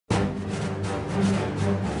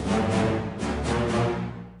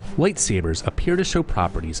Lightsabers appear to show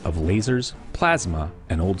properties of lasers, plasma,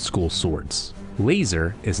 and old-school swords.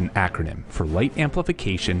 Laser is an acronym for light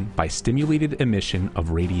amplification by stimulated emission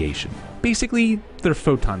of radiation. Basically, they're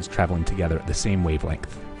photons traveling together at the same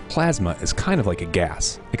wavelength. Plasma is kind of like a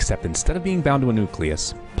gas, except instead of being bound to a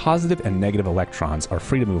nucleus, positive and negative electrons are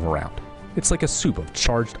free to move around. It's like a soup of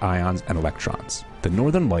charged ions and electrons. The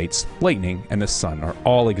northern lights, lightning, and the sun are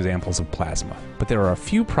all examples of plasma. But there are a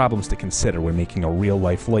few problems to consider when making a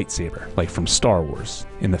real-life lightsaber, like from Star Wars.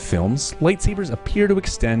 In the films, lightsabers appear to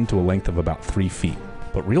extend to a length of about 3 feet.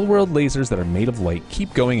 But real-world lasers that are made of light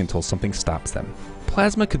keep going until something stops them.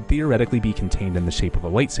 Plasma could theoretically be contained in the shape of a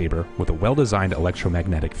lightsaber with a well-designed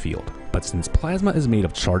electromagnetic field. But since plasma is made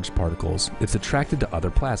of charged particles, it's attracted to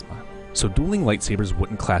other plasma. So dueling lightsabers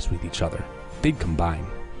wouldn't clash with each other. They'd combine.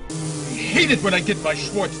 I hate it when I get my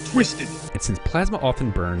Schwartz twisted. And since plasma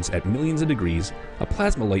often burns at millions of degrees, a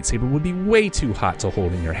plasma lightsaber would be way too hot to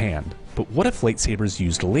hold in your hand. But what if lightsabers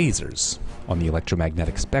used lasers? On the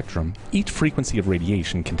electromagnetic spectrum, each frequency of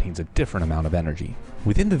radiation contains a different amount of energy.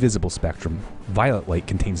 Within the visible spectrum, violet light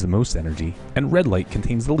contains the most energy, and red light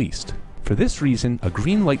contains the least. For this reason, a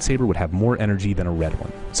green lightsaber would have more energy than a red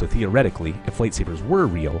one. So theoretically, if lightsabers were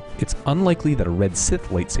real, it's unlikely that a red Sith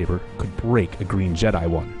lightsaber could break a green Jedi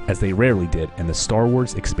one, as they rarely did in the Star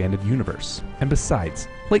Wars expanded universe. And besides,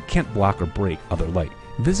 light can't block or break other light.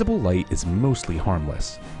 Visible light is mostly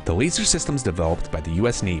harmless. The laser systems developed by the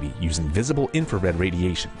US Navy use invisible infrared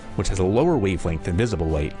radiation, which has a lower wavelength than visible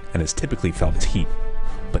light and is typically felt as heat.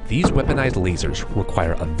 But these weaponized lasers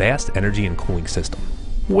require a vast energy and cooling system.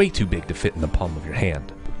 Way too big to fit in the palm of your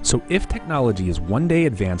hand. So if technology is one day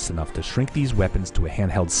advanced enough to shrink these weapons to a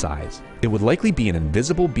handheld size, it would likely be an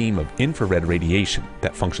invisible beam of infrared radiation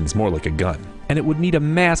that functions more like a gun. And it would need a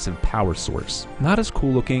massive power source, not as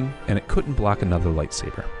cool looking, and it couldn't block another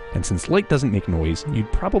lightsaber. And since light doesn't make noise,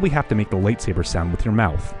 you'd probably have to make the lightsaber sound with your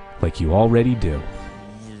mouth, like you already do.